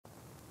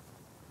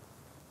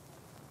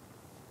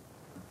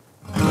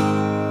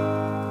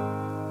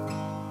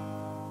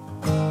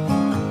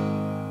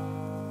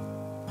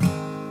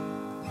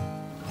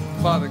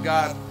Father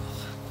God,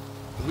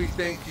 we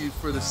thank you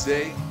for this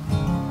day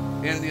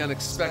and the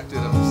unexpected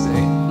of this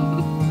day.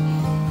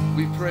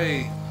 We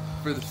pray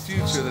for the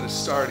future that is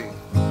starting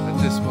at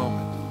this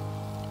moment.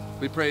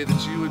 We pray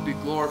that you would be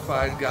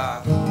glorified,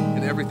 God,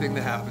 in everything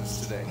that happens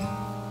today.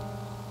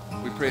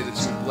 We pray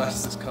that you would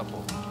bless this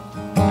couple.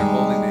 In your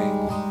holy name.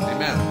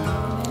 Amen.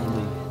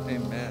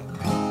 Amen.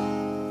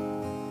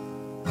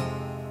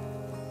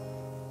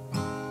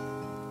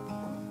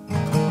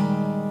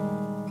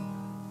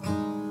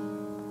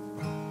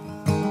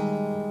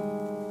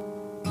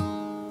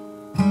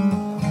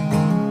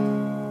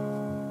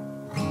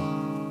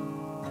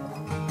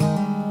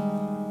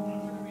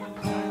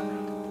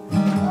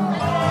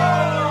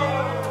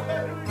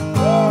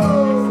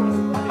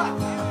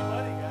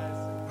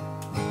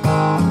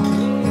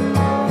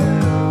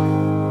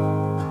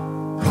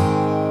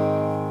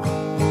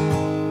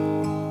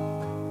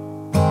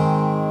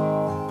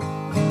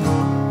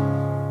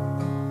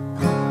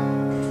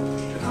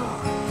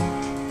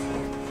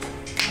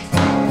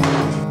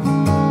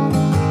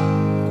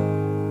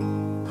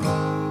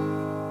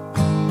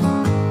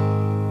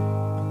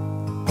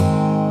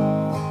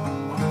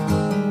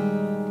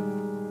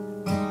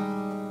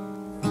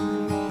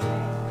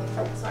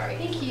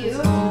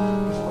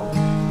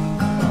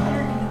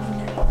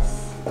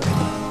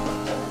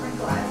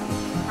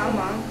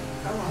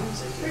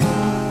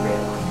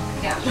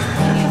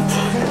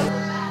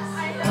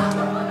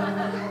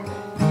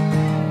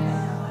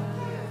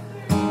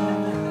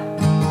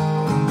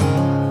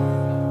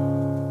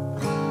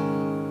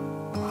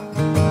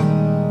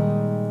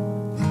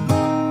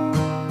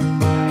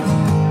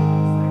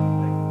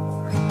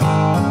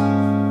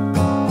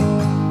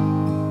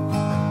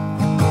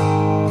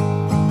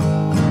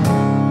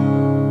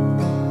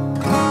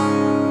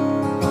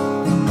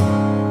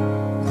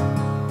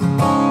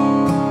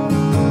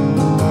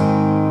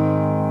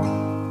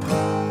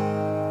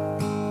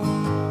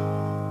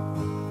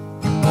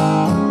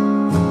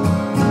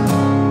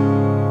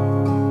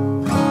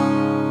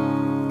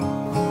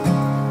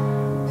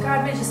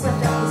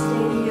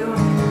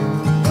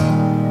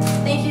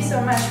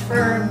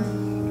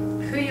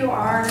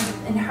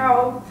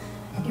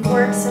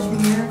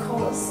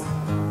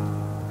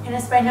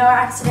 By no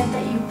accident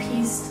that you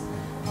pieced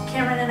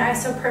Kameron and I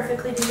so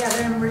perfectly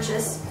together, and we're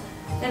just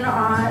in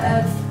awe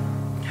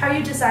of how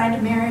you designed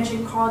a marriage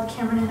and called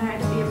Kameron and I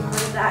to be a part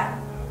of that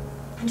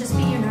and just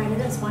be united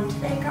as one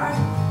today, God.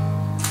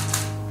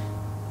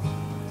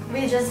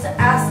 We just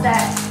ask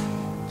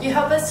that you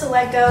help us to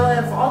let go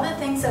of all the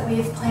things that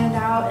we've planned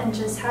out and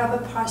just have a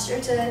posture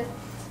to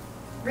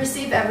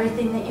receive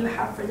everything that you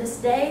have for this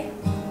day,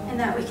 and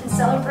that we can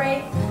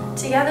celebrate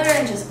together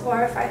and just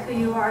glorify who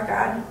you are,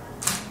 God.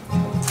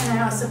 And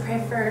I also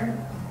pray for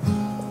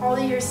all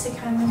the years to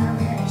come in our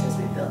marriage as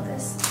we build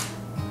this.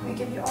 We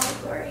give you all the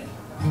glory.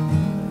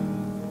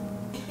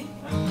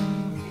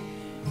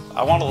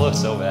 I want to look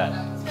so bad.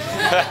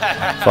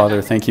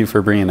 Father, thank you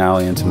for bringing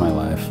Allie into my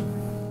life.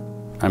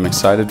 I'm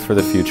excited for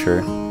the future,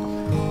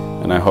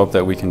 and I hope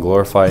that we can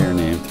glorify your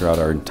name throughout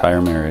our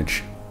entire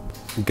marriage.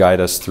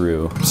 Guide us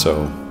through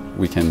so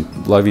we can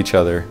love each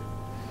other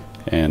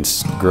and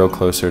grow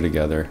closer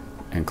together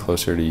and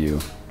closer to you.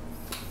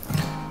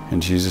 In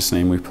Jesus'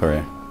 name we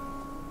pray.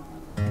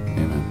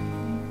 Amen.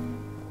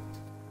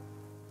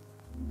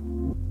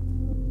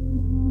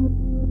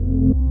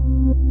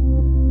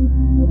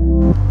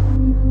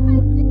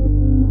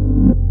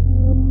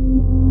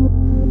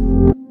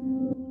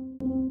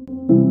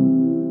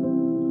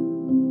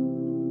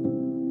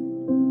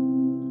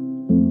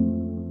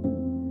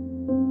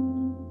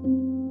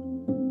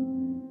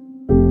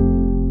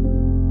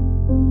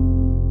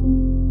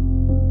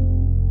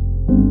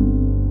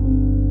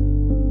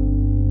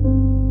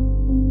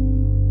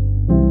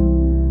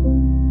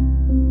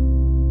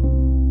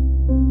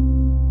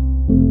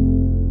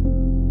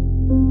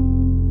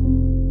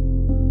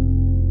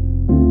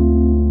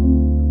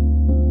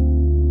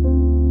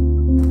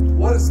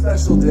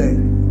 Special day,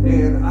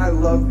 and I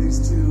love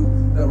these two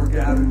that were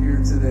gathered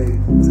here today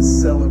to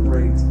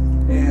celebrate.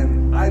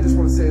 And I just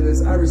want to say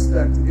this: I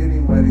respect any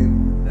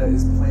wedding that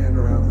is planned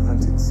around the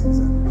hunting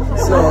season.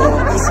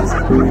 So this is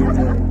a great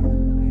day.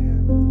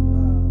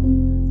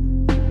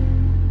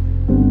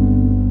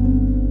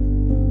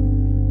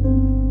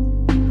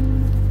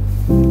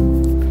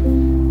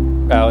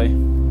 Allie,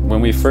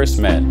 when we first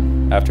met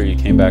after you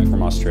came back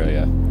from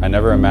Australia, I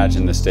never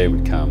imagined this day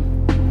would come,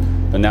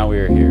 but now we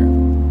are here.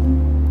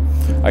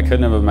 I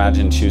couldn't have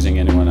imagined choosing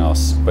anyone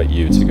else but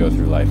you to go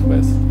through life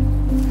with.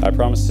 I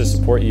promise to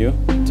support you,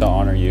 to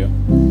honor you,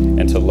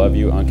 and to love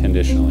you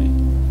unconditionally,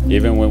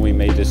 even when we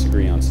may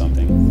disagree on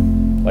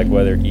something, like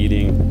whether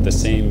eating the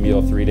same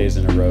meal 3 days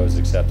in a row is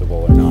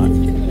acceptable or not.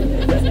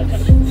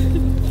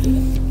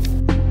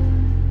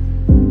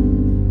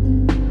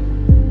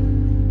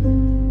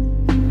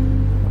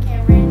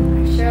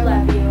 Kameron, I sure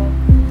love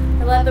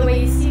you. I love the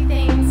way you see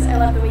things, I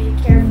love the way you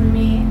care for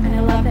me, and I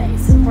love that you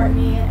support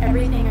me in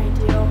everything I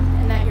do,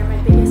 and that you're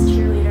my biggest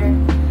cheerleader.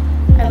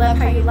 I love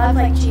how you love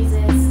like Jesus,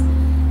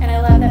 and I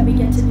love that we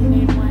get to be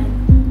made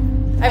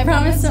one. I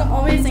promise to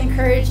always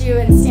encourage you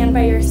and stand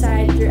by your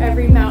side through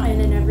every mountain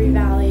and every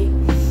valley.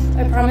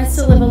 I promise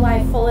to live a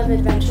life full of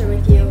adventure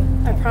with you.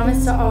 I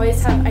promise to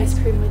always have ice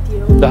cream with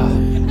you.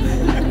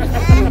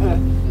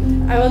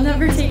 I will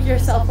never take your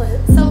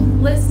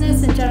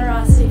selflessness and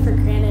generosity for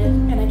granted,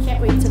 and I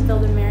can't wait to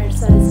build a marriage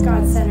that is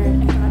God-centered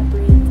and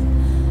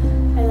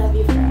God-breathed. I love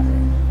you forever.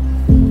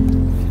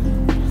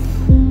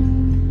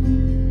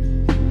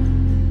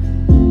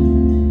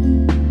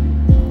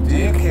 Do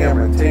you,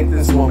 Cameron, take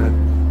this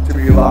woman to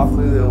be your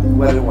lawfully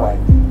wedded wife,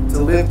 to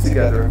live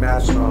together in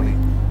matrimony,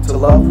 to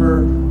love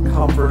her,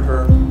 comfort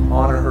her,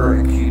 honor her,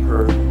 and keep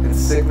her in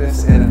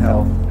sickness and in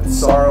health, in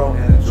sorrow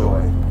and in joy,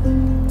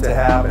 to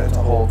have and to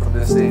hold from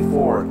this day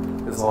forward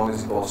as long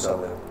as you both shall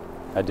live?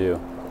 I do.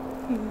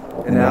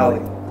 And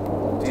Allie,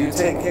 do you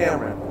take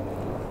Cameron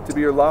to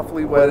be your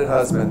lawfully wedded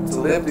husband, to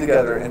live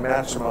together in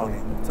matrimony,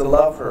 to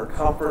love her,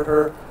 comfort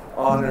her,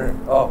 honor,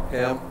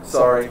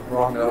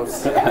 wrong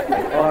notes,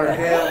 honor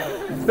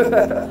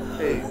him,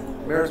 hey,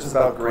 marriage is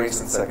about grace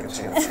and second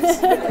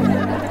chances,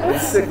 in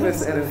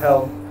sickness and in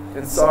health,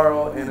 in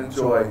sorrow and in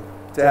joy,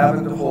 to have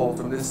and to hold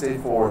from this day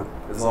forward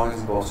as long as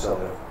you both shall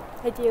live?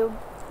 I do.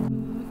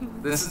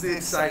 This is the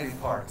exciting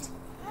part,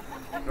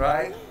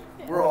 right?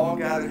 We're all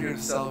gathered here to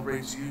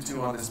celebrate you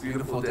two on this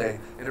beautiful day,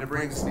 and it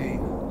brings me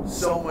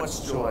so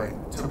much joy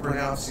to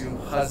pronounce you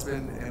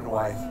husband and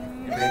wife.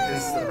 You make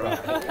this the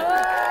bride.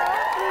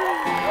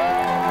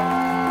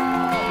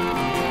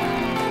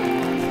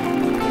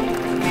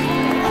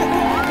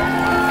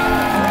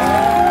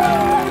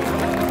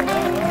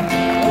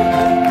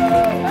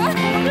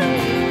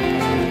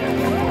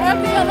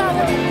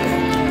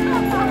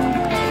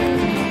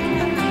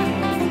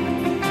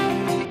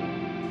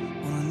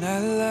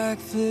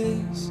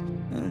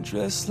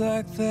 Dressed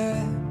like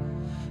that,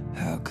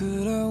 how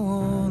could I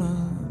wanna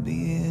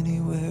be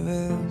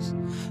anywhere else?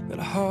 Got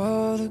a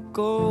heart of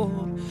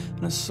gold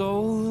and a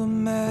soul to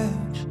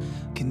match.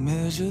 Can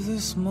measure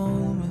this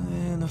moment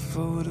in a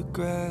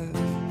photograph.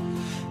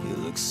 You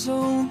look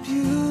so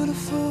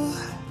beautiful,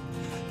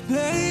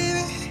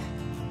 baby.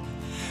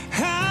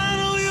 I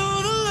know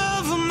you're the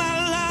love of my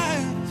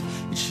life.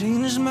 You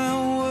changed my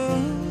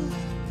world.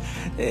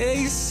 Yeah,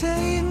 you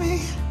saved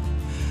me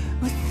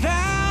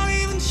without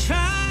even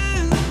trying.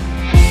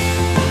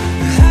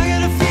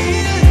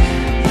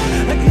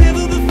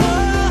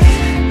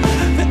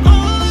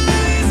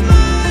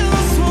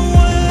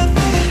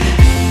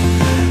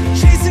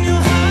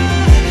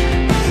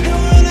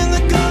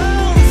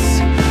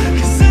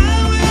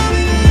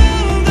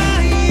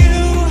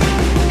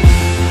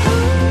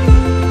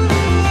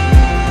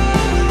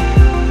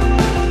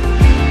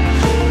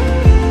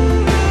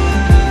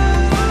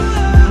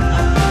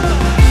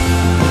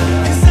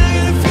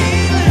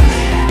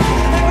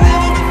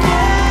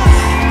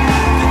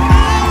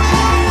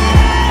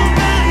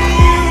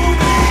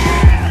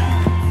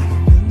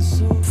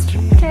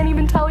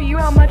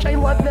 I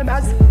love them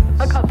as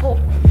a couple.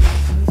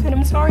 And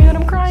I'm sorry that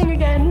I'm crying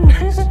again.